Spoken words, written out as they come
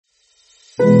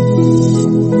Hello,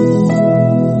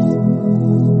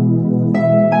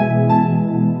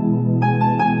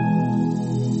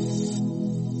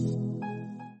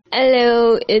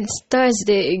 it's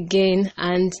Thursday again,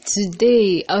 and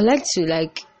today I would like to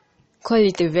call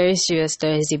it a very serious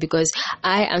Thursday because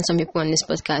I and some people on this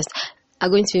podcast are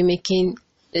going to be making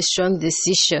a strong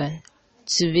decision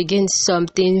to begin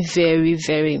something very,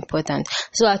 very important.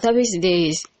 So our topic today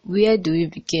is, where do we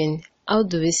begin? How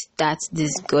do we start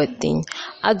this God thing?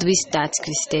 How do we start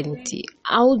Christianity?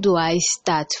 How do I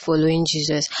start following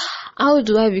Jesus? How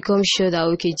do I become sure that,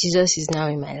 okay, Jesus is now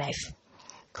in my life?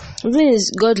 The thing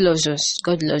is, God loves us,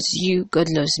 God loves you, God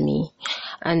loves me,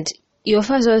 and He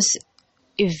offers us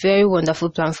a very wonderful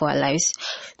plan for our lives.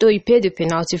 Though He paid the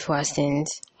penalty for our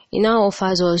sins, He now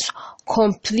offers us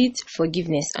complete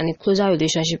forgiveness and a closer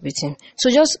relationship with Him. So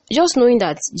just knowing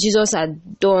that Jesus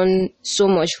had done so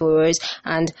much for us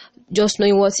and just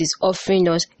knowing what He's offering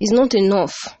us is not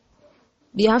enough.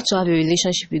 We have to have a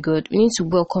relationship with God. We need to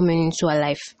welcome Him into our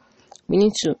life. We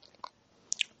need to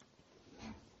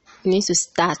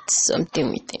start something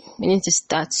with Him. We need to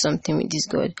start something with this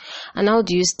God. And how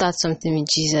do you start something with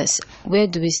Jesus? Where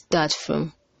do we start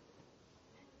from?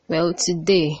 Well,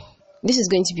 today, this is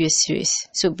going to be a series.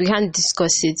 So we can't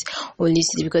discuss it only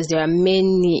today because there are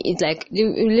many. It's like the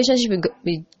relationship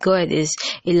with God is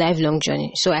a lifelong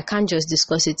journey. So I can't just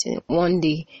discuss it in one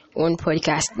day, one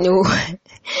podcast. No.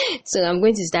 So I'm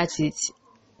going to start with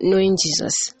knowing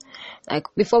Jesus.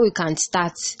 Before we can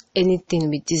start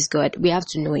anything with this God, we have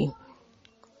to know Him.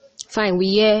 Fine, we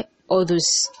hear all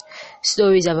those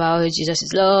stories about Jesus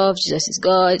is love, Jesus is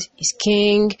God, He's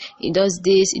King, He does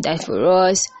this, He died for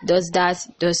us, He does that,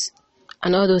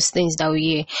 and all those things that we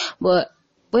hear. But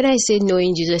when I say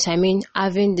knowing Jesus, I mean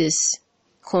having this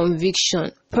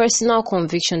conviction, personal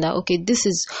conviction that, okay, this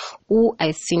is who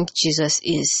I think Jesus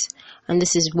is, and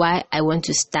this is why I want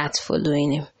to start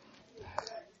following Him.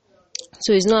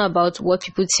 So it's not about what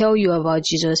people tell you about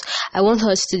Jesus. I want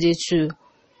us today to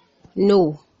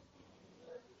know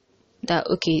that,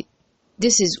 okay,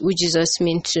 this is who Jesus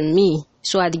means to me.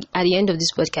 So at the end of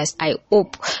this podcast, I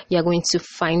hope you are going to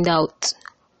find out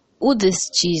who this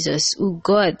Jesus, who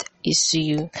God is to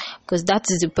you. Because that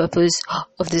is the purpose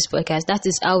of this podcast. That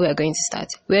is how we are going to start.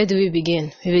 Where do we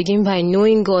begin? We begin by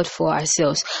knowing God for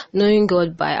ourselves, knowing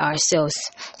God by ourselves.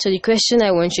 So the question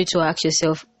I want you to ask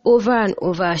yourself over and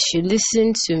over as you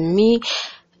listen to me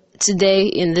today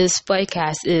in this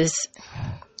podcast is,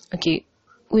 okay,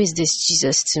 who is this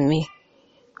Jesus to me?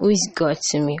 Who is God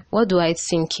to me? What do I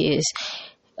think He is?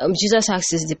 Jesus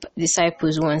asked His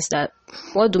disciples once that,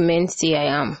 what do men say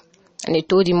I am? And they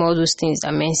told Him all those things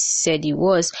that men said He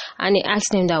was. And He asked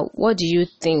them that, what do you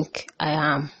think I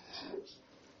am?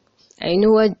 And you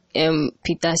know what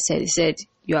Peter said? He said,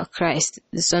 you are Christ,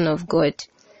 the Son of God.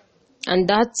 And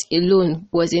that alone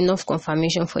was enough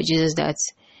confirmation for Jesus that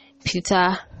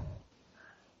Peter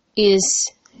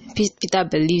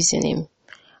believes in Him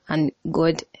and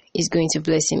God is going to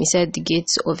bless him. He said the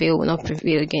gates of hell will not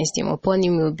prevail against him. Upon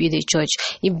him will be the church.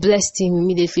 He blessed him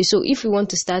immediately. So if we want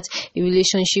to start a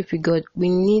relationship with God, we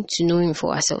need to know Him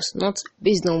for ourselves, not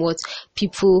based on what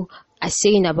people are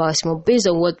saying about us, but based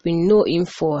on what we know Him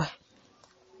for.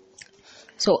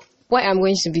 So what I'm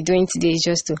going to be doing today is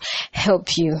just to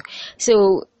help you.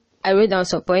 So I wrote down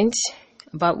some points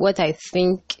about what I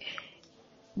think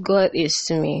God is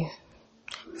to me.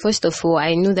 First of all,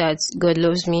 I know that God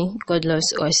loves me. God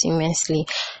loves us immensely.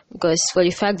 Because for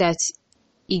the fact that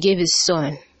He gave His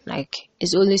Son,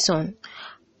 His only Son.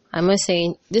 I'm not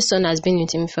saying this Son has been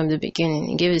with Him from the beginning.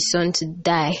 He gave His Son to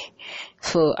die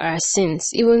for our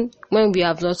sins. Even when we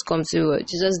have not come to the world,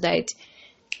 Jesus died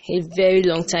a very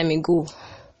long time ago.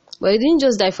 But He didn't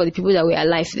just die for the people that were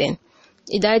alive then.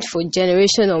 He died for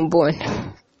generation unborn.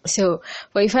 So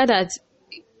for the fact that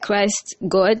Christ,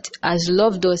 God, has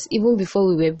loved us even before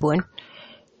we were born,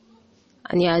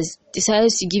 and He has decided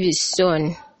to give His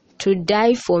Son to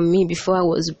die for me before I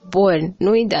was born,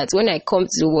 knowing that when I come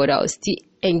to the world, I will still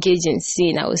engage in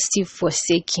sin, I will still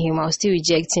forsake Him, I will still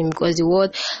reject Him, because the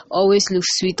world always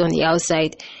looks sweet on the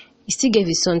outside. He still gave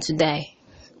His Son to die.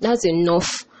 That's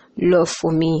enough love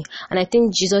for me. And I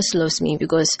think Jesus loves me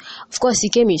because, of course, He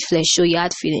came in flesh, so He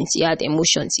had feelings, He had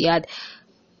emotions, He had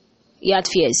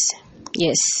fears.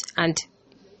 Yes, and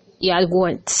He had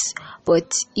wants,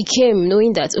 but He came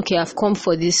knowing that, okay, I've come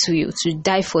for this will, to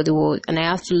die for the world, and I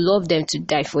have to love them to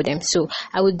die for them. So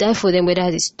I would die for them, whether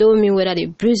they stone me, whether they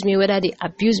bruise me, whether they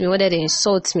abuse me, whether they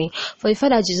insult me. For the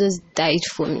fact that Jesus died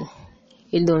for me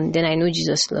alone, then I know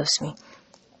Jesus loves me.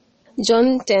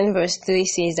 John 10 verse 3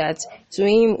 says that to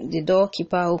him the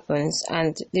doorkeeper opens,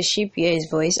 and the sheep hear his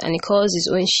voice, and he calls his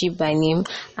own sheep by name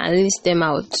and leads them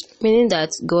out. Meaning that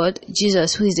God,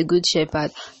 Jesus, who is the good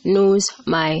shepherd, knows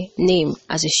my name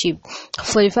as a sheep.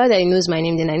 For the fact that he knows my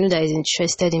name, then I know that he's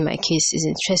interested in my case, he's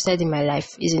interested in my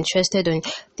life, he's interested in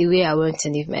the way I want to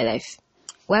live my life.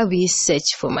 Why will he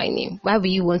search for my name? Why will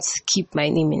he want to keep my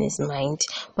name in his mind?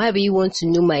 Why will he want to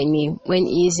know my name when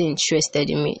he isn't interested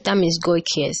in me? That means God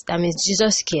cares. That means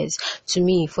Jesus cares to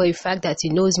me for the fact that he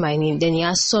knows my name. Then he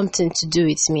has something to do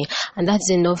with me. And that's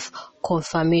enough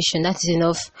confirmation. That is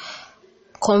enough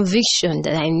conviction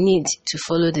that I need to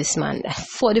follow this man.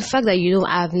 For the fact that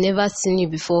I've never seen you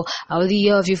before. I only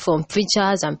hear of you from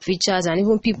preachers and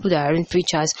even people that aren't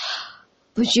preachers.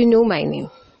 But you know my name.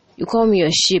 You call me your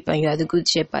sheep and you are the good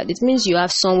shepherd. It means you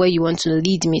have somewhere you want to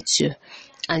lead me to,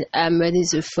 and I'm ready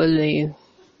to follow you.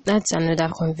 That's another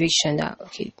conviction that,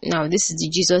 okay, now this is the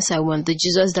Jesus I want, the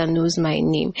Jesus that knows my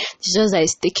name, Jesus that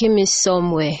is taking me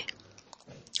somewhere.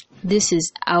 This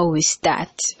is how we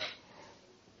start.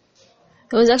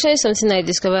 It was actually something I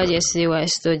discovered yesterday while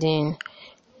studying.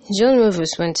 John 1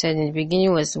 verse 1 said, in the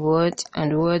beginning was the Word,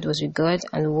 and the Word was with God,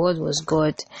 and the Word was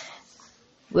God.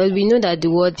 Well, we know that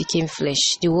the Word became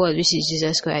flesh. The Word, which is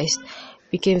Jesus Christ,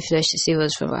 became flesh to save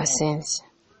us from our sins.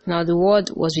 Now, the Word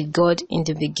was with God in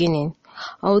the beginning.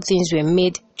 All things were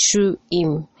made through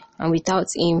Him, and without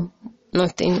Him,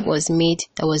 nothing was made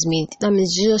that was made. That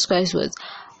means Jesus Christ was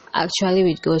actually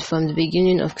with God from the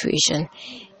beginning of creation.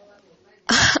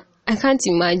 I can't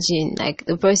imagine,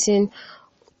 the person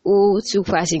who took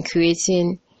part in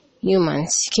creating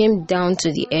humans came down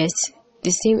to the earth,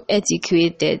 the same earth He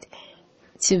created,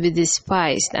 to be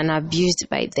despised and abused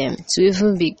by them, to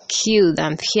even be killed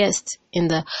and pierced in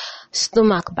the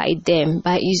stomach by them,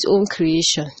 by His own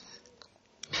creation.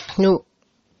 No,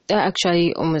 that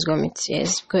actually almost got me to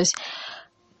tears, because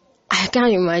I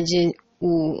can't imagine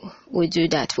who would do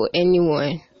that for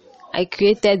anyone. I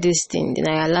created this thing, then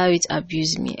I allow it to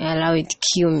abuse me, I allow it to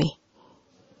kill me.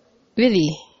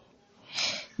 Really?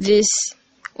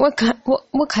 What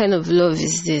kind of love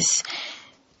is this?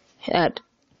 That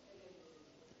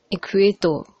a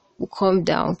creator will come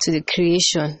down to the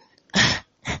creation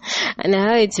and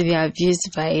allow it to be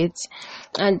abused by it.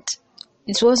 And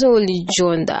it wasn't only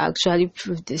John that actually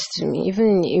proved this to me. Even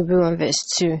in Hebrews 1 verse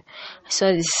 2, I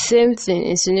saw the same thing,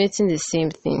 insinuating the same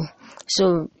thing.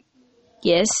 So,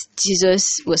 yes, Jesus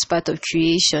was part of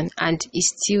creation, and He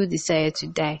still decided to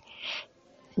die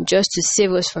just to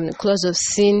save us from the claws of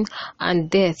sin and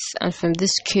death and from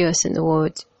this chaos in the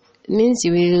world. It means He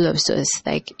really loves us.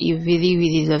 He really,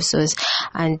 really loves us.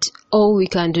 And all we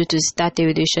can do to start a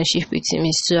relationship with Him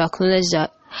is to acknowledge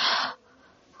that,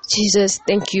 Jesus,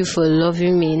 thank you for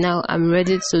loving me. Now I'm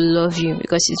ready to love you,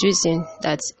 because it's written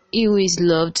that He who is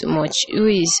loved much, who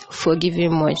is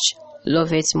forgiven much,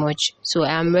 loveth much. So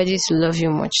I am ready to love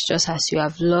you much, just as you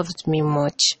have loved me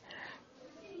much.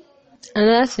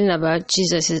 Another thing about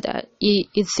Jesus is that He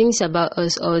thinks about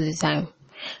us all the time.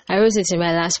 I wrote it in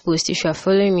my last post. If you are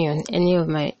following me on any of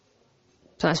my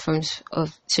platforms,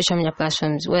 of social media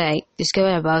platforms, where I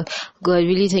discovered about God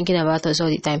really thinking about us all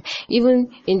the time,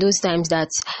 even in those times that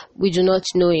we do not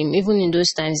know Him, even in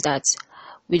those times that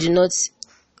we do not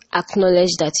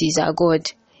acknowledge that He is our God,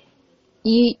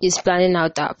 He is planning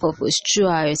out our purpose through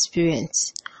our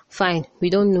experience. Fine,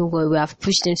 we don't know God, we have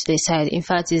pushed Him to the side. In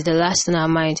fact, it's the last in our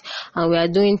mind, and we are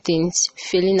doing things,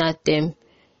 failing at them.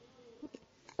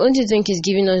 Don't you think He's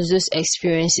giving us those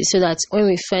experiences so that when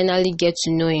we finally get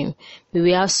to know Him, we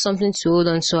will have something to hold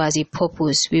on to as a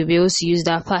purpose? We'll be able to use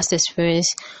that past experience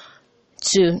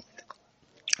to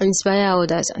inspire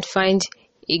others and find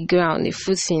a ground, a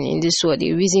footing in this world,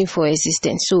 a reason for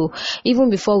existence. So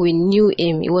even before we knew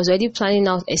Him, He was already planning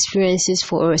out experiences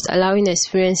for us, allowing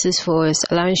experiences for us,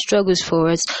 allowing struggles for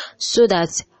us, so that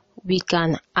we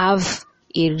can have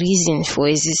a reason for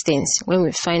existence when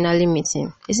we finally meet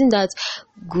Him. Isn't that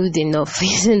good enough?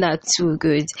 Isn't that too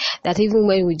good? That even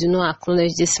when we do not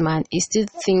acknowledge this man, He still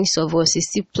thinks of us, He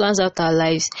still plans out our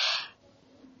lives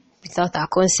without our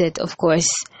consent, of course.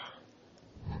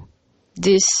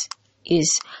 This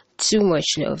is too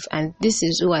much love, and this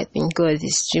is who I think God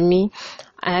is to me.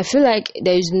 And I feel like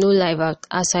there is no life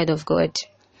outside of God.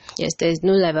 Yes, there is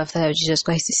no life outside of Jesus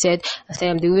Christ. He said, I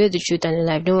am the way, the truth, and the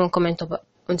life. No one comment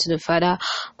unto the Father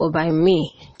but by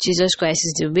me. Jesus Christ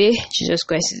is the way, Jesus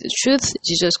Christ is the truth,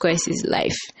 Jesus Christ is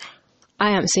life.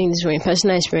 I am saying this from a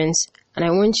personal experience, and I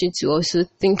want you to also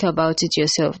think about it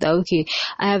yourself, that okay,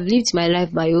 I have lived my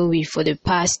life my own way for the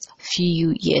past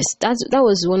few years. That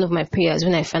was one of my prayers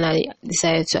when I finally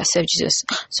decided to accept Jesus.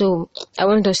 So I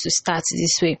want us to start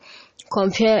this way.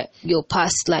 Compare your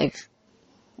past life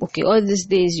okay, all these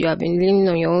days you have been leaning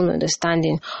on your own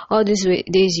understanding. All these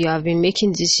days you have been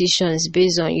making decisions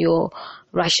based on your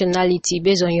rationality,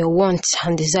 based on your wants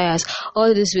and desires.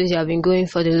 All these ways you have been going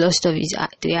for the lust of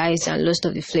the eyes and lust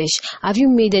of the flesh. Have you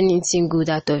made anything good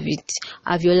out of it?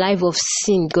 Have your life of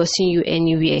sin gotten you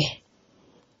anywhere?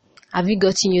 Have you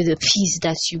gotten you the peace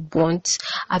that you want?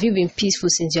 Have you been peaceful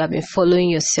since you have been following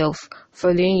yourself,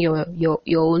 following your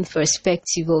own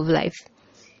perspective of life?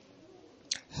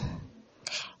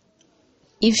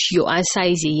 If your answer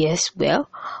is a yes, well,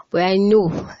 I know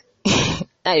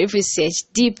that if we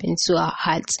search deep into our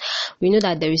hearts, we know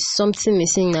that there is something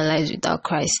missing in our lives without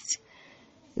Christ.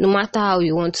 No matter how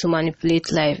you want to manipulate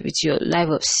life with your life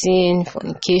of sin,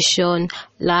 fornication,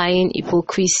 lying,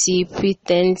 hypocrisy,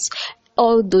 pretense,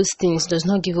 all those things does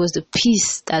not give us the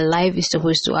peace that life is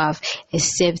supposed to have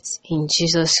except in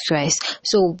Jesus Christ.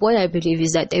 So what I believe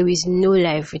is that there is no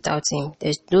life without Him.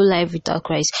 There's no life without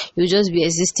Christ. You'll just be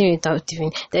existing without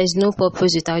Him. There is no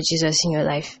purpose without Jesus in your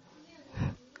life.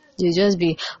 You'll just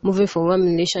be moving from one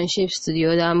relationships to the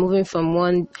other, moving from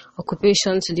one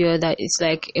occupation to the other. It's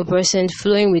like a person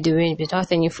flowing with the wind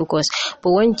without any focus.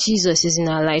 But when Jesus is in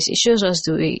our lives, He shows us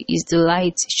the way. He's the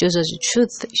light. He shows us the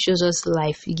truth. He shows us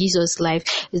life. He gives us life.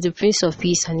 He's the Prince of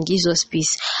Peace and gives us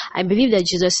peace. I believe that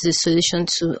Jesus is the solution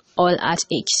to all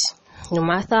heartaches. No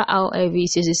matter how heavy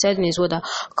it is, He said in His word,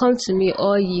 "Come to me,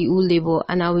 all ye who labor,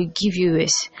 and I will give you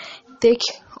rest. Take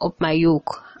up my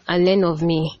yoke and learn of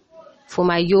me. For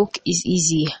my yoke is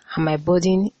easy and my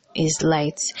burden is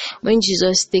light." When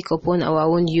Jesus take upon our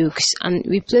own yokes and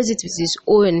replace it with His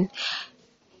own,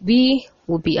 we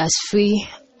will be as free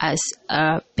as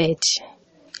a bird,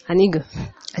 an eagle,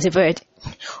 as a bird.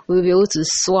 We will be able to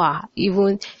soar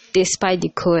even despite the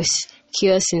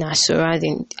chaos in our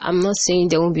surrounding. I'm not saying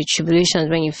there won't be tribulations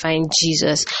when you find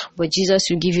Jesus, but Jesus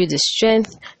will give you the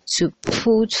strength to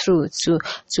pull through,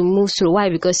 to move through. Why?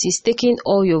 Because He's taking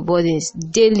all your burdens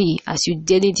daily. As you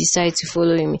daily decide to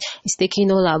follow Him, He's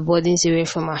taking all our burdens away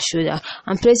from our shoulder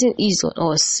and placing ease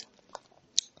on us,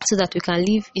 so that we can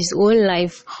live His own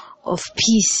life of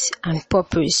peace and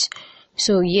purpose.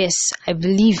 So yes, I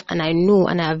believe and I know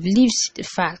and I have lived the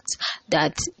fact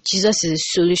that Jesus is a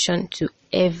solution to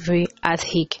every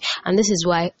heartache. And this is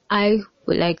why I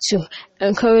would like to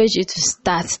encourage you to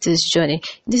start this journey.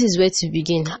 This is where to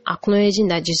begin, acknowledging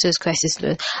that Jesus Christ is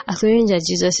Lord, acknowledging that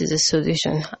Jesus is a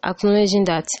solution, acknowledging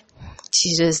that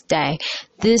Jesus died.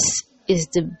 This is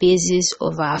the basis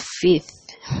of our faith.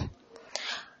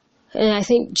 And I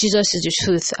think Jesus is the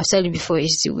truth. I've said it before,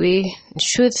 He's the way, the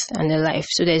truth, and the life.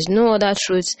 So there's no other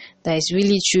truth that is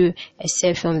really true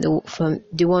except from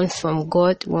the one from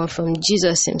God, the one from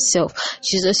Jesus Himself.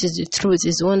 Jesus is the truth.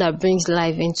 He's the one that brings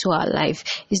life into our life.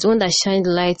 He's the one that shines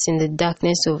light in the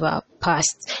darkness of our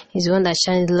past. He's the one that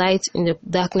shines light in the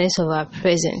darkness of our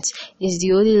present. He's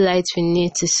the only light we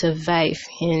need to survive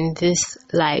in this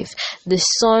life. The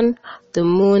sun, the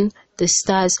moon, the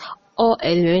stars, all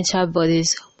elemental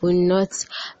bodies will not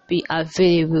be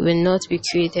available, will not be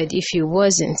created if He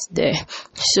wasn't there.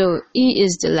 So He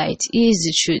is the light, He is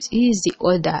the truth, He is the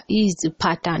order, He is the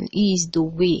pattern, He is the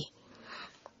way.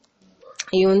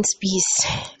 He owns peace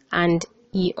and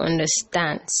He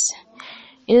understands.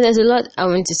 You know, there's a lot I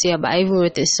want to say about. I even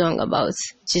wrote a song about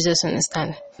Jesus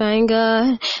understand. Thank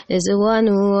God, there's the one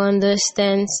who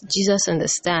understands. Jesus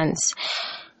understands.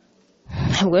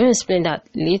 I'm going to explain that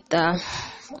later.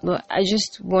 But I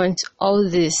just want all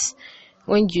this,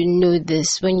 when you know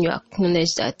this, when you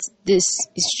acknowledge that this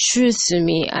is true to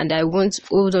me and I want to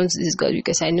hold on to this God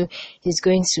because I know He's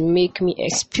going to make me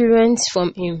experience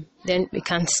from Him, then we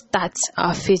can start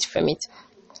our faith from it.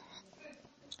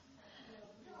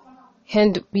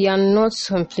 And we are not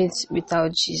complete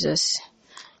without Jesus.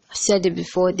 I've said it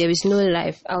before, there is no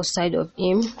life outside of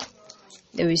Him.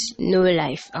 There is no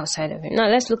life outside of Him. Now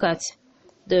let's look at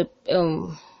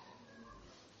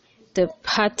the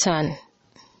pattern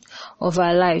of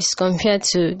our lives compared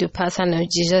to the pattern of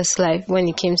Jesus' life when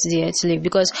He came to the earth to live.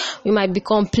 Because we might be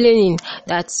complaining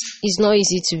that it's not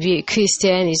easy to be a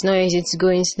Christian, it's not easy to go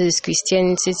into this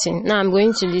Christianity thing. Now I'm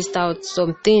going to list out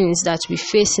some things that we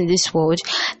face in this world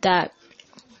that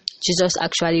Jesus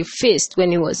actually faced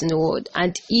when He was in the world,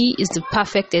 and He is the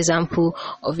perfect example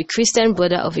of a Christian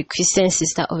brother, of a Christian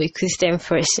sister, of a Christian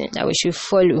person that we should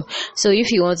follow. So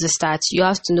if you want to start, you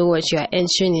have to know what you are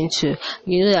entering into.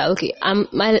 You know that, okay,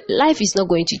 my life is not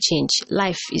going to change.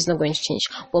 Life is not going to change,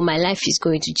 but my life is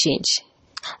going to change.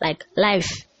 Like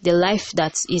the life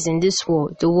that is in this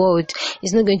world, the world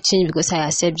is not going to change because I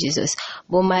accept Jesus,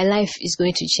 but my life is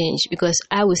going to change because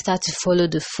I will start to follow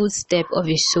the footstep of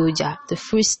a soldier, the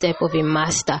footstep of a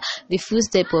master, the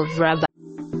footstep of rabbi.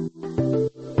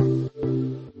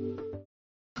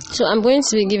 So I'm going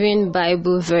to be giving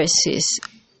Bible verses,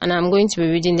 and I'm going to be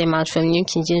reading them out from New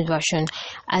King James Version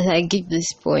as I give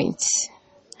these points.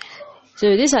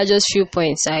 So these are just few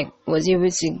points I was able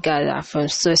to gather from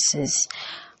sources,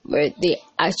 but they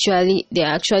are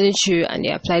actually true and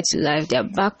they apply to life. They are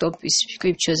backed up with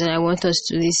scriptures, and I want us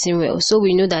to listen well. So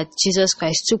we know that Jesus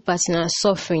Christ took part in our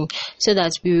suffering so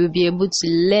that we will be able to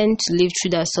learn to live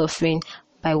through that suffering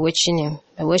by watching him,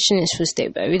 by watching his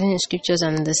footsteps, by reading his scriptures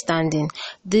and understanding.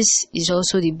 This is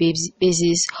also the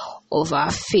basis of our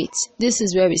faith. This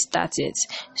is where we started.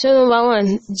 So number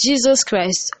one, Jesus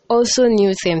Christ also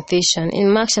knew temptation.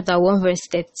 In Mark chapter 1 verse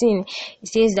 13, it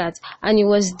says that, and he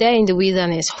was there in the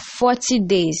wilderness 40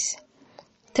 days,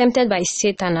 tempted by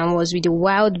Satan, and was with the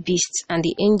wild beasts, and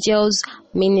the angels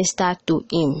ministered to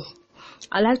him.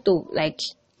 I like to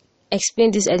explain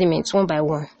these elements one by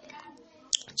one.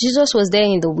 Jesus was there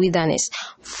in the wilderness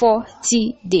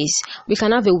 40 days. We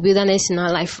can have a wilderness in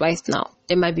our life right now.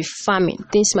 There might be famine,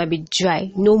 things might be dry,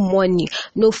 no money,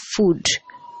 no food,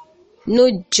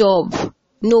 no job,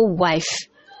 no wife.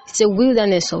 It's a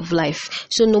wilderness of life.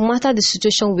 So no matter the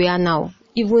situation we are now,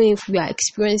 even if we are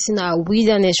experiencing our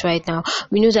wilderness right now,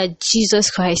 we know that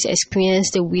Jesus Christ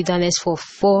experienced the wilderness for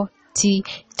 40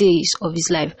 days of his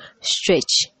life.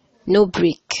 Stretch, no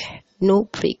break,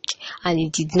 and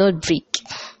it did not break.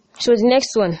 So the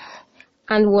next one,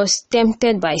 and was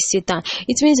tempted by Satan.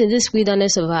 It means in this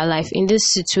wilderness of our life, in this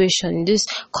situation, in this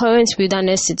current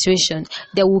wilderness situation,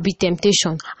 there will be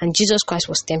temptation, and Jesus Christ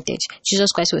was tempted.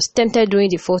 Jesus Christ was tempted during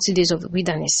the 40 days of the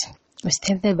wilderness. He was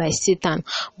tempted by Satan,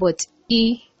 but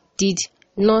he did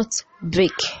not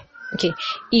break. Okay,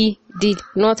 he did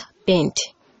not bend.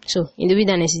 So in the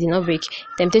wilderness, he did not break.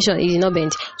 Temptation, he did not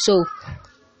bend. So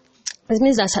it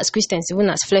means that as Christians,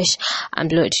 even as flesh and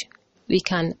blood, we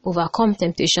can overcome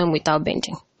temptation without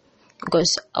bending,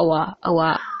 because our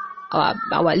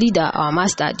leader, our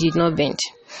master, did not bend,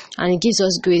 and it gives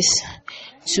us grace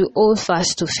to hold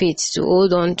fast to faith, to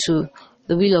hold on to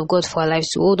the will of God for our lives,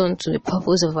 to hold on to the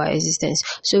purpose of our existence,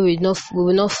 so we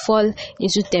will not fall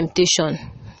into temptation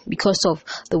because of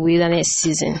the wilderness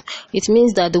season. It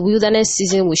means that the wilderness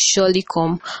season will surely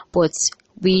come, but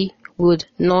we would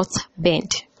not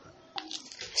bend.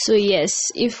 So yes,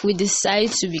 if we decide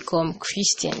to become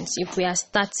Christians, if we are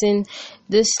starting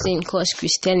this thing called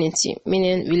Christianity,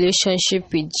 meaning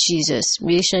relationship with Jesus,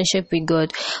 relationship with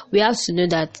God, we have to know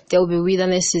that there will be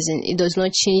wilderness season. It does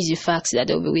not change the fact that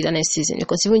there will be wilderness season,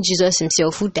 because even Jesus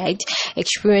himself, who died,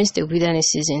 experienced the wilderness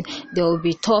season. There will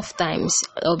be tough times,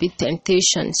 there will be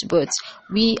temptations, but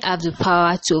we have the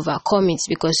power to overcome it,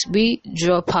 because we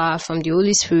draw power from the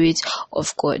Holy Spirit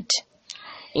of God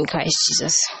in Christ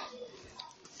Jesus.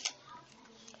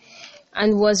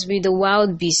 And was with the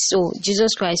wild beasts. So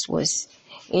Jesus Christ was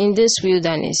in this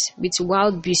wilderness with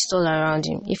wild beasts all around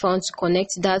him. If I want to connect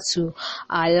that to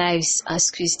our lives as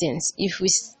Christians, if we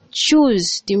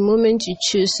choose, the moment you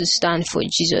choose to stand for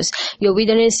Jesus, your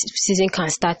wilderness season can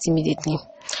start immediately.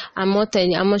 I'm not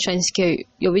trying to scare you.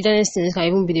 Your wilderness season can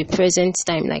even be the present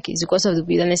time, like it's because of the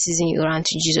wilderness season you ran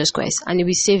to Jesus Christ, and it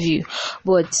will save you.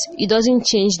 But it doesn't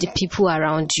change the people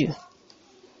around you.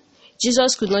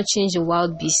 Jesus could not change the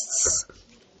wild beasts.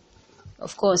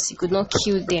 Of course, he could not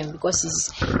kill them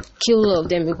because kill all of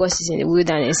them because he's in the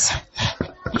wilderness.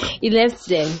 He left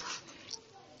them.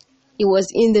 He was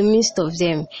in the midst of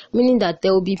them, meaning that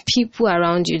there will be people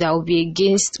around you that will be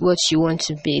against what you want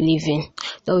to believe in.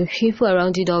 There will be people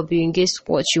around you that will be against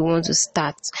what you want to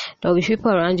start. There will be people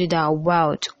around you that are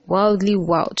wildly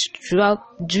wild,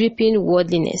 dripping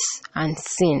worldliness and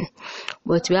sin.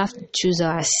 But we have to choose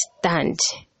our stand.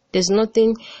 There's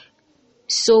nothing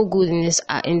so good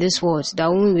in this world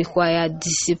that won't require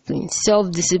discipline,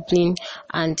 self-discipline,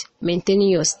 and maintaining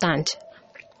your stand.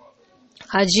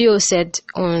 Hagio said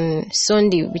on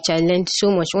Sunday, which I learned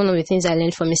so much, one of the things I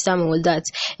learned from his sermon was that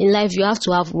in life you have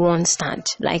to have one stand.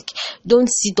 Like, don't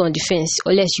sit on the fence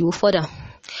unless you will further.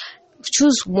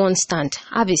 Choose one stand.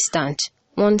 Have a stand.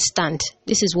 One stand.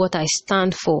 This is what I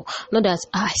stand for. Not that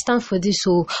I stand for this,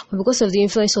 but because of the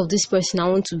influence of this person, I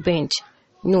want to bend.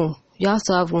 No, you have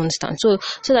to have one stand. So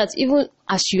that even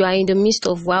as you are in the midst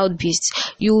of wild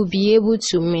beasts, you will be able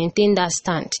to maintain that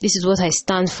stand. This is what I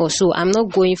stand for. So I'm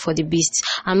not going for the beasts.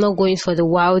 I'm not going for the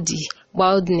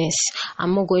wildness.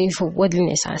 I'm not going for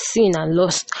worldliness and sin and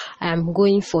lust. I am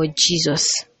going for Jesus.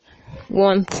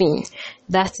 One thing,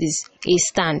 that is a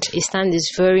stand. A stand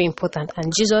is very important,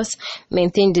 and Jesus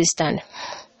maintained this stand.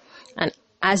 And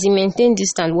as he maintained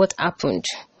this stand, what happened?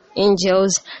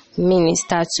 Angels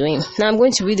ministered to him. Now I'm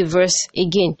going to read the verse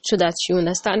again so that you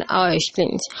understand how I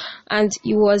explained it. And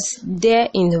he was there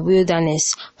in the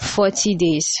wilderness 40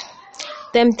 days,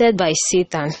 tempted by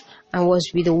Satan, and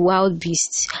was with the wild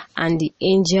beasts, and the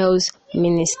angels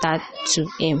ministered to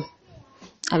him.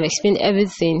 I've explained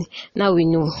everything. Now we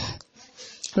know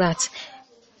that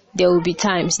there will be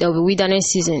times, there will be wilderness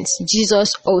seasons.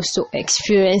 Jesus also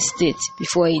experienced it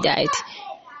before he died.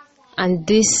 And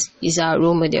this is our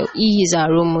role model. He is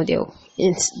our role model.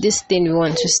 It's this thing we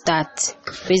want to start.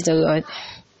 Praise the Lord.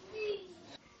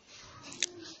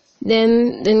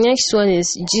 Then the next one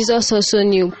is Jesus also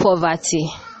knew poverty.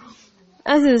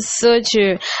 That is so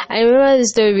true. I remember the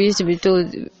story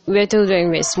we were told when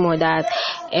we were small, that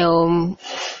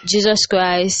Jesus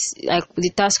Christ, like the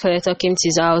tax collector, came to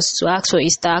his house to ask for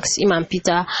his tax. Him and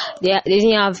Peter, they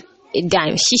didn't have a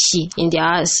dime, shishi, in their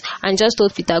house, and just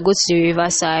told Peter, go to the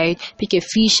riverside, pick a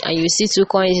fish, and you will see 2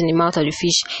 coins in the mouth of the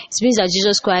fish. It means that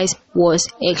Jesus Christ was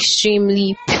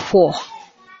extremely poor.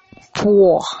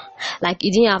 Like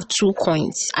he didn't have 2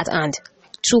 coins at hand.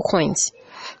 2 coins.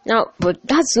 Now, but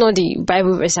that's not the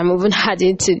Bible verse I'm even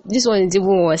adding to. This one is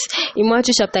even worse. In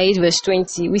Matthew chapter 8 verse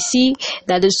 20, we see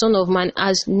that the Son of Man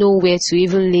has nowhere to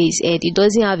even lay his head. He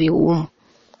doesn't have a home.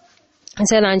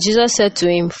 And Jesus said to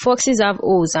him, foxes have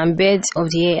holes and birds of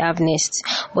the air have nests,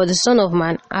 but the Son of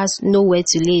Man has nowhere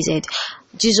to lay his head.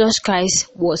 Jesus Christ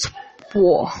was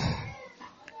poor.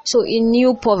 So he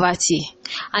knew poverty,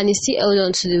 and he still held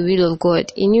on to the will of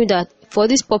God. He knew that for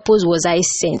this purpose was I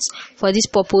sent. For this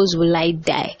purpose will I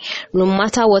die. No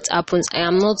matter what happens, I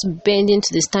am not bending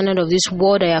to the standard of this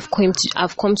world I have come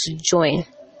to join.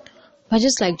 But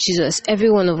just like Jesus, every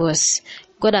one of us,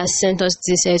 God has sent us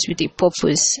this earth with a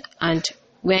purpose, and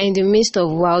we are in the midst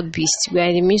of wild beasts. We are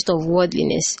in the midst of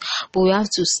worldliness, but we have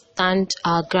to stand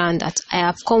our ground that I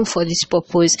have come for this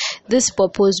purpose. This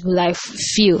purpose will I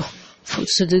fulfill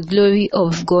to the glory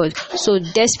of God. So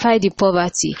despite the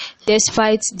poverty,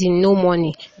 despite the no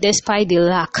money, despite the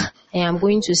lack, I am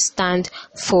going to stand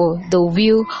for the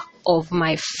will of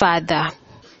my Father.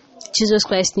 Jesus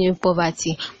Christ knew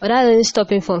poverty, but that doesn't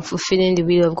stop him from fulfilling the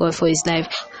will of God for his life.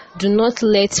 Do not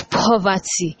let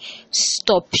poverty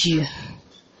stop you.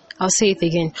 I'll say it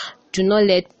again. Do not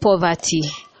let poverty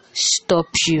stop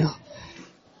you.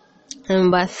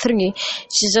 Number 3,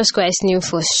 Jesus Christ knew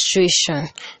frustration.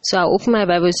 So I'll open my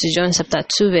Bible to John chapter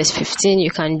 2 verse 15.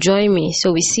 You can join me.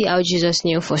 So we see how Jesus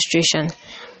knew frustration.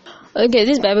 Okay,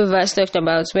 this Bible verse talked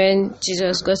about when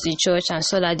Jesus got to the church and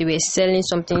saw that they were selling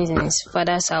some things in his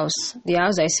father's house. The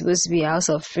house that is supposed to be a house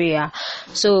of prayer.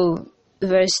 So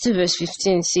verse 2 verse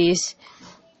 15 says,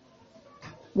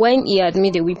 when he had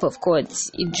made a whip of cords,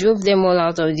 he drove them all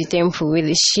out of the temple with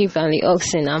the sheep and the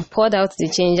oxen, and poured out the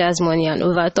changers' money and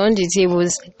overturned the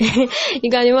tables.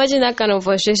 You can imagine that kind of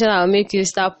frustration that will make you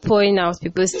start pouring out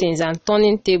people's things and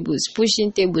turning tables,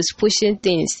 pushing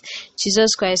things.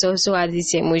 Jesus Christ also had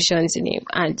these emotions in him,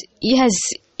 and he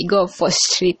got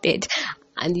frustrated,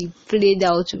 and he played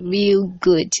out real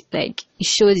good. Like he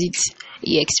showed it,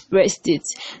 he expressed it.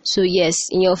 So yes,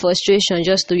 in your frustration,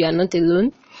 just know you are not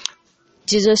alone.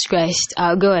 Jesus Christ,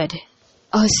 our God,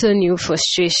 also knew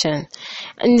frustration,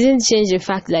 and didn't change the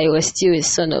fact that he was still a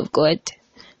son of God.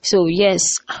 So yes,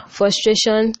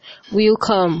 frustration will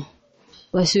come,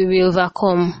 but we will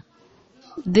overcome.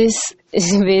 This is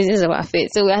the basis of our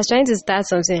faith. So we are trying to start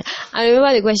something. And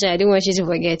remember the question, I didn't want you to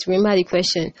forget. Remember the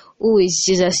question, who is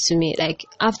Jesus to me? Like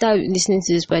after listening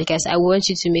to this podcast, I want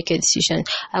you to make a decision.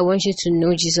 I want you to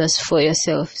know Jesus for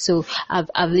yourself. So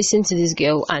I've listened to this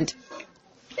girl and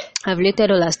I've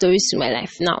related all her stories to my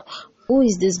life. Now, who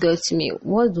is this girl to me?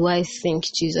 What do I think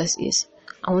Jesus is?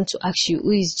 I want to ask you,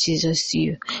 who is Jesus to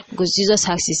you? Because Jesus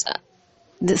asked his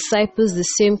disciples the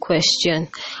same question,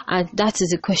 and that is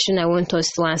the question I want us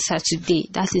to answer today.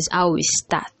 That is how we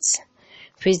start.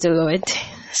 Praise the Lord.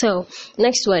 So,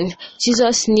 next one,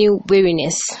 Jesus knew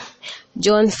weariness.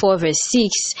 John 4 verse 6.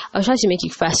 I'll try to make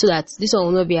it fast so that this one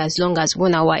will not be as long as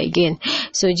 1 hour again.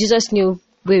 So, Jesus knew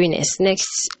weariness. Next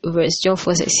verse, John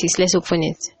 4 verse 6. Let's open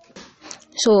it.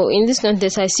 So in this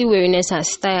context, I see weariness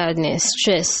as tiredness,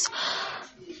 stress.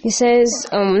 He says,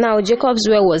 now Jacob's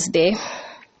well was there.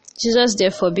 Jesus,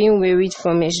 therefore, being wearied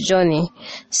from his journey,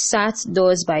 sat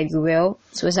thus by the well.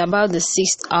 It was about the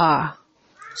 6th hour.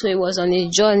 So he was on a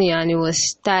journey and he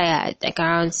was tired, like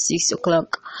around 6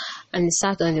 o'clock, and he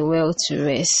sat on the well to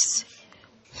rest.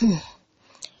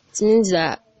 It means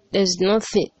that there's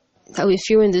nothing that we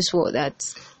feel in this world that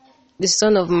the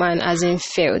Son of Man hasn't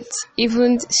felt.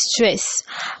 Even stress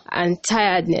and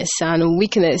tiredness and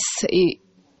weakness,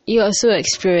 he also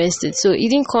experienced it. So he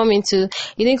didn't come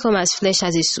as flesh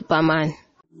as a Superman.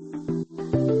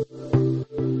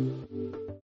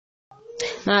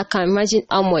 Now I can imagine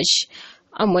how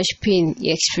much pain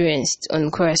he experienced on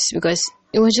the cross, because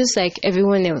it was just like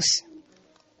everyone else.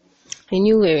 He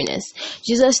knew weariness.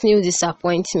 Jesus knew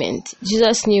disappointment.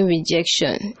 Jesus knew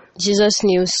rejection. Jesus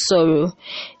knew sorrow.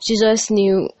 Jesus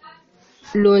knew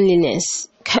loneliness.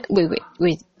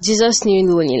 Wait. Jesus knew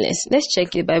loneliness. Let's check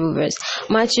the Bible verse.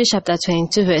 Matthew chapter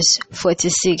 22 verse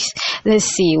 46. Let's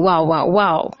see.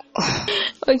 Wow.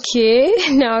 Okay,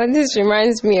 now this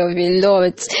reminds me of a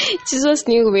lot. Jesus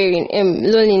knew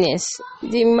loneliness.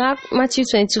 The Matthew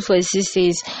 22:46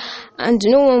 says, and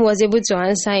no one was able to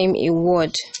answer him a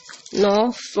word.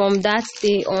 No, from that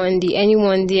day on, did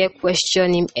anyone dare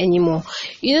question him anymore.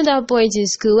 You know that point in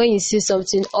school when you see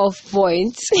something off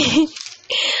point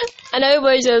and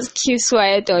everybody just keeps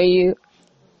quiet on you.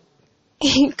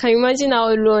 Can you imagine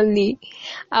how lonely,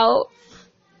 how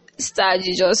sad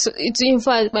in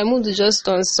fact, my mood will just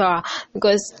turn sour,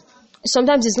 because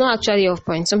sometimes it's not actually off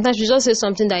point. Sometimes we just say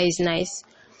something that is nice,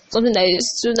 something that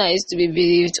is too nice to be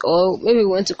believed, or maybe we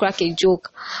want to crack a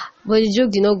joke, but the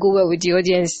joke did not go well with the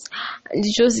audience, and they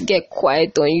just get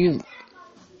quiet on you.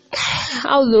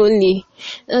 How lonely.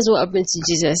 That's what happened to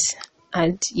Jesus.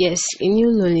 And yes, he knew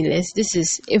loneliness. This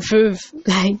is a proof.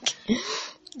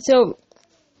 So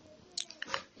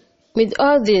with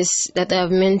all this that I've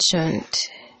mentioned,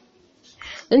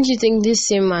 don't you think this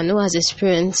same man who has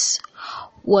experienced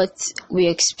what we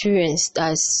experience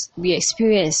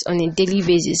on a daily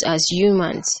basis as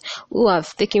humans, who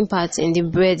have taken part in the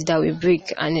bread that we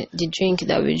break and the drink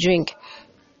that we drink,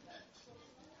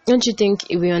 don't you think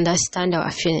he will understand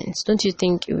our feelings? Don't you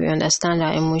think he will understand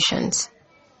our emotions?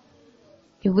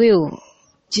 He will.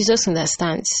 Jesus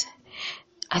understands.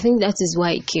 I think that is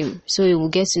why he came, so he will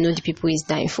get to know the people he's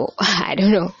dying for. I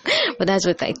don't know, but that's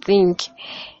what I think.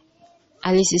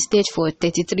 At least he stayed for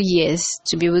 33 years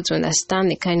to be able to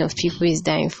understand the kind of people he's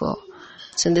dying for,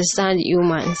 to understand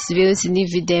humans, to be able to live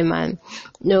with them and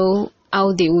know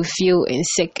how they will feel in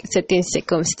certain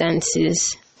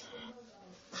circumstances.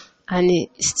 And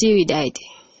still he died.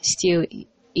 Still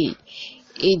he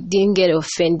didn't get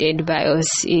offended by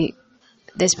us.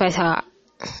 Despite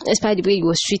the way he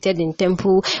was treated in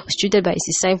temple, was treated by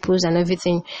his disciples and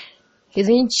everything, he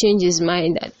didn't change his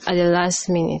mind at the last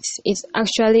minute. It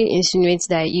actually insinuates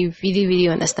that he really, really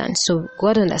understands. So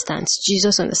God understands.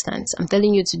 Jesus understands. I'm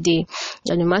telling you today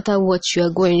that no matter what you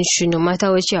are going through, no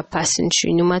matter what you are passing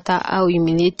through, no matter how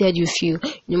humiliated you feel,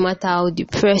 no matter how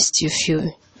depressed you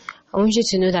feel, I want you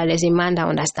to know that there's a man that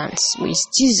understands, which is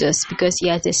Jesus, because he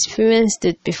has experienced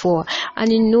it before and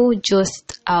he knows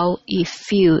just how he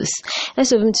feels.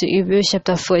 Let's open to Hebrews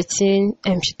chapter 14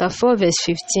 and chapter 4 verse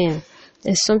 15.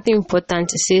 There's something important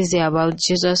to say there about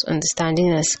Jesus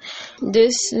understanding us.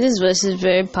 This verse is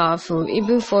very powerful.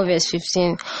 Hebrews 4 verse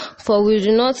 15. For we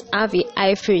do not have a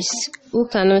high priest who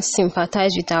cannot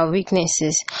sympathize with our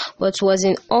weaknesses, but was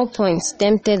in all points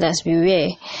tempted as we were,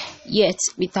 yet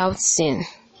without sin.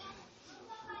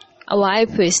 Our high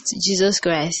priest, Jesus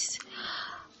Christ,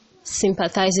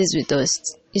 sympathizes with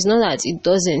us. It's not that he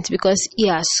doesn't, because he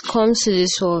has come to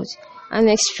this world and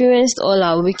experienced all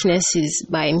our weaknesses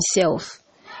by himself.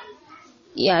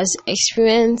 He has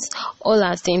experienced all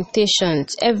our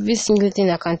temptations, every single thing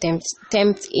that can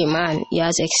tempt a man. He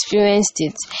has experienced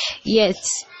it, yet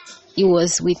he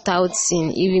was without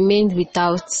sin. He remained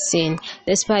without sin,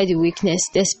 despite the weakness,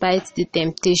 despite the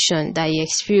temptation that he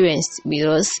experienced with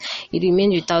us. He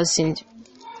remained without sin.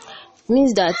 It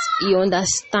means that he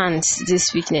understands these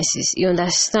weaknesses. He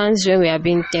understands when we are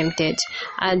being tempted,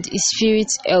 and his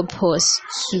spirit helps us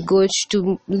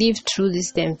to live through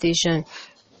this temptation,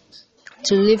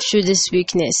 to live through this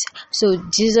weakness. So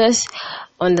Jesus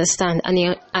understands, and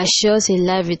he assures a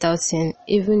life without sin,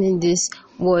 even in this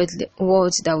world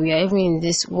that we are, even in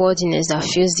this worldliness that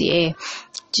fills the air.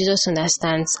 Jesus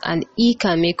understands, and he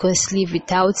can make us live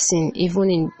without sin,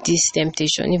 even in this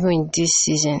temptation, even in this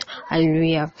season.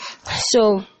 Hallelujah.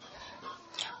 So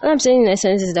what I'm saying in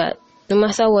essence is that no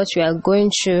matter what we are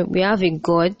going through, we have a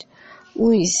God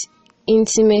who is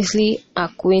intimately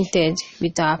acquainted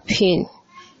with our pain.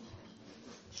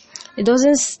 He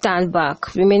doesn't stand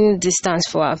back, remaining distant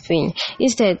for our pain.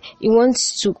 Instead, he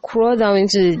wants to crawl down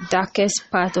into the darkest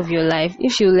part of your life.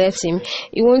 If you let him,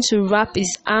 he wants to wrap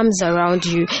his arms around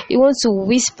you. He wants to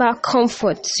whisper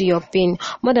comfort to your pain.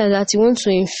 More than that, he wants to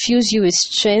infuse you with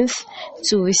strength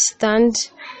to withstand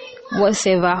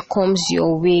whatever comes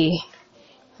your way.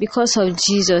 Because of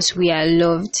Jesus, we are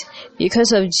loved.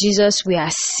 Because of Jesus, we are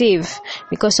saved.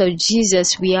 Because of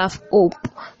Jesus, we have hope.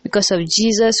 Because of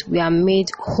Jesus, we are made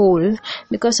whole.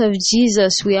 Because of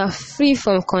Jesus, we are free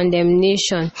from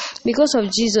condemnation. Because of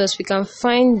Jesus, we can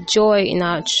find joy in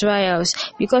our trials.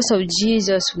 Because of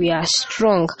Jesus, we are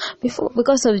strong.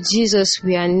 Because of Jesus,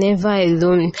 we are never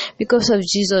alone. Because of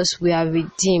Jesus, we are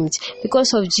redeemed.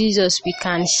 Because of Jesus, we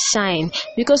can shine.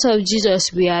 Because of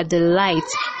Jesus, we are the light.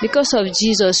 Because of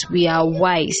Jesus, we are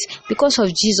wise. Because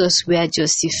of Jesus, we are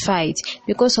justified.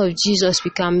 Because of Jesus,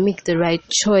 we can make the right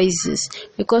choices.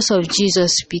 Because of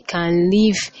Jesus, we can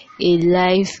live a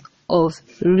life of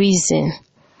reason.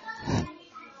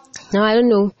 Now, I don't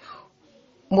know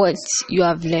what you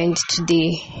have learned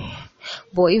today,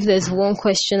 but if there's one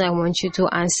question I want you to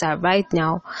answer right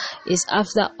now, is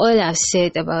after all I've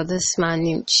said about this man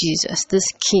named Jesus, this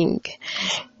king,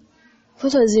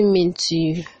 what does it mean to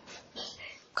you?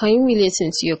 Can you relate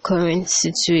into your current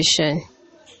situation?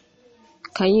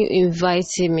 Can you invite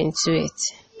him into it?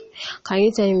 Can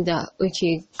you tell him that,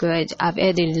 okay, God, I've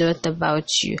heard a lot about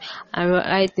you, and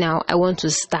right now I want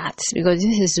to start, because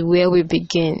this is where we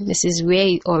begin. This is where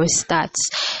it all starts.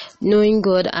 Knowing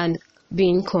God and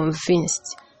being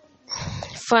convinced.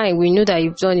 Fine, we know that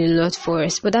you've done a lot for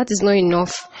us, but that is not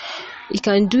enough. He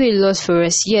can do a lot for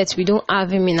us, yet we don't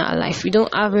have him in our life. We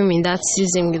don't have him in that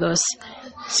season with us.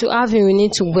 To have him, we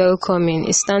need to welcome him.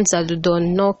 He stands at the door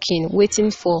knocking, waiting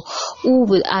for who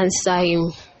will answer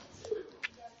him.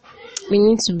 We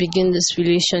need to begin this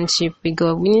relationship with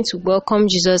God. We need to welcome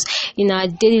Jesus in our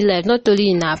daily life, not only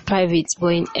in our private,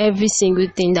 but in every single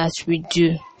thing that we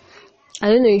do. I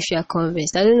don't know if you are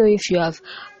convinced. I don't know if you have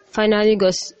finally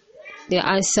got the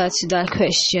answer to that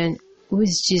question. Who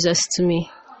is Jesus to me?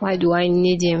 Why do I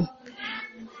need him?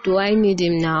 Do I need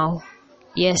him now?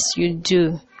 Yes, you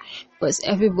do. But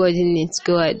everybody needs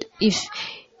God. If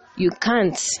you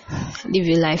can't live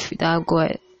a life without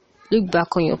God, look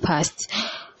back on your past.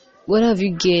 What have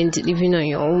you gained living on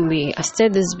your own way? I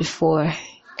said this before.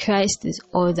 Christ is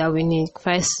all that we need.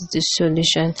 Christ is the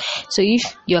solution. So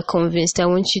if you are convinced, I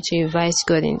want you to invite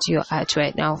God into your heart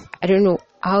right now. I don't know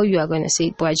how you are going to say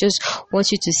it, but I just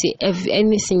want you to say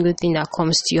any single thing that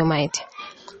comes to your mind.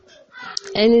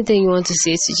 Anything you want to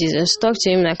say to Jesus, talk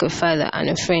to him like a father and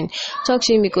a friend. Talk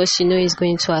to him because you know he's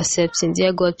going to accept him.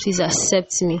 Dear God, please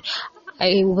accept me.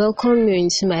 I welcome you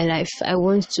into my life. I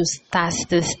want to start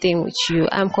this thing with you.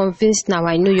 I'm convinced now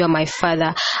I know you're my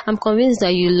father. I'm convinced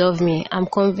that you love me. I'm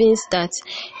convinced that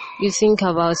you think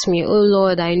about me. Oh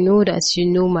Lord, I know that you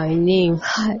know my name.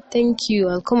 Thank you.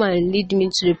 And come and lead me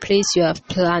to the place you have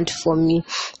planned for me.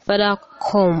 Father,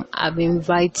 come. I'm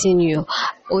inviting you.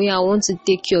 Oh yeah, I want to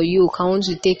take your yoke. I want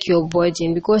to take your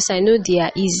burden, because I know they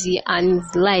are easy and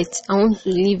light. I want to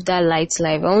live that light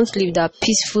life. I want to live that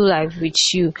peaceful life with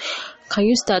you. Can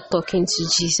you start talking to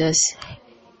Jesus?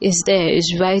 It's there.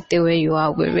 It's right there where you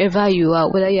are, wherever you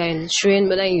are, whether you are in the train,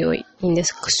 whether you're in the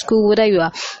school, whether you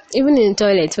are even in the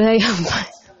toilet, whether you are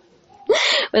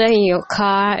whether in your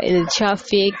car, in the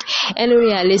traffic, anywhere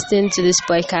you are listening to this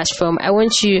podcast from. I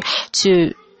want you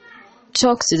to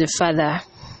talk to the Father.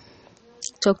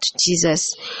 Talk to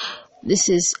Jesus. This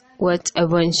is what I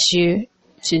want you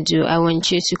to do. I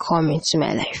want you to come into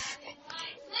my life.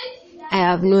 I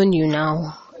have known you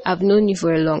now. I've known you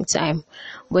for a long time,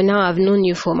 but now I've known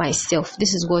you for myself.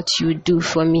 This is what you do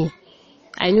for me.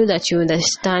 I know that you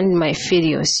understand my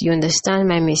failures, you understand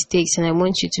my mistakes, and I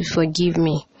want you to forgive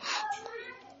me.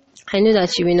 I know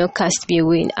that you will not cast me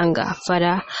away in anger.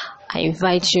 Father, I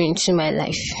invite you into my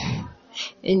life.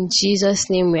 In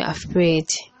Jesus' name we have prayed.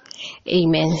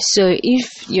 Amen. So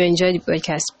if you enjoyed the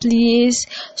podcast, please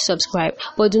subscribe.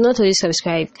 But do not only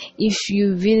subscribe. If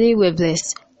you really were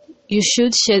blessed, you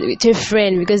should share it with a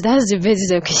friend, because that's the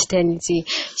basis of Christianity.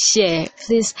 Share.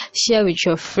 Please share with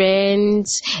your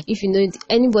friends. If you know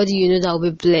anybody you know that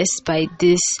will be blessed by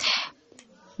this,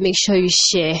 make sure you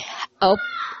share. Help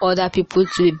other people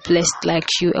to be blessed like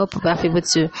you. Help other people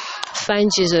to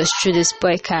find Jesus through this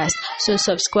podcast. So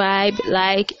subscribe,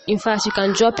 like. In fact, you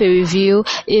can drop a review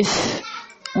if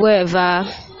wherever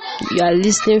you are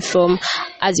listening from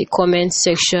as a comment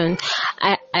section.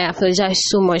 I apologize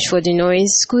so much for the noise.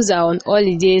 Schools are on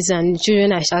holidays and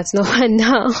children are shouting up and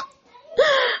down.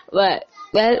 But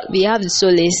well, we have the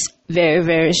solace very,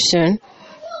 very soon.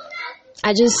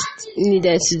 I just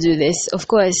needed to do this. Of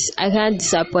course, I can't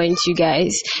disappoint you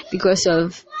guys because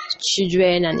of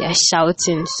children and they're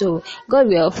shouting. So God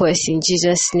will help us in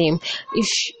Jesus' name. If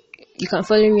you can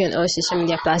follow me on all social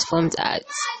media platforms at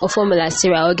Formula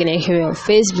Sarah Ogenehiri on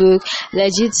Facebook,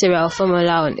 Legit Sarah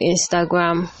Formula on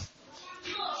Instagram,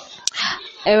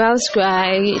 Erals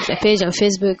Cry, my page on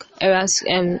Facebook, Erals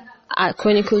at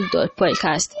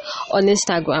chronicle.podcast on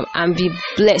Instagram and be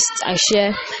blessed. I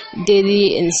share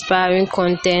daily inspiring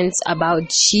content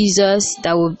about Jesus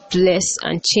that will bless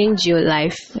and change your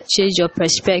life, change your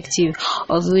perspective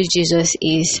of who Jesus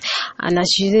is. And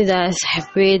as you do that, I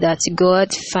pray that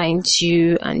God finds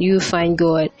you and you find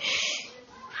God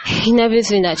in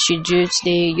everything that you do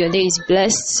today. Your day is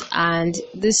blessed, and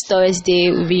this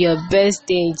Thursday will be your best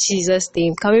day in Jesus'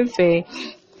 name. Can we pray?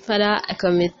 Father, I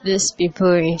commit these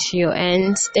people into your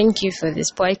hands. Thank you for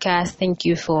this podcast. Thank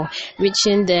you for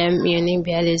reaching them. Your name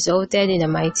be exalted in the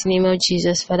mighty name of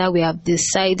Jesus. Father, we have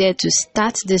decided to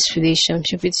start this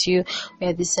relationship with you. We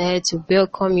have decided to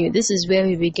welcome you. This is where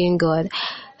we begin, God.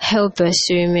 Help us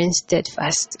to remain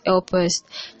steadfast. Help us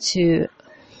to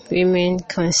remain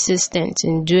consistent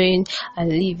in doing and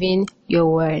living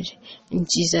your word. In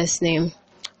Jesus' name,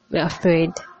 we have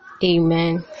prayed.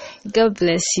 Amen. God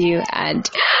bless you and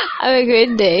have a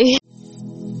great day.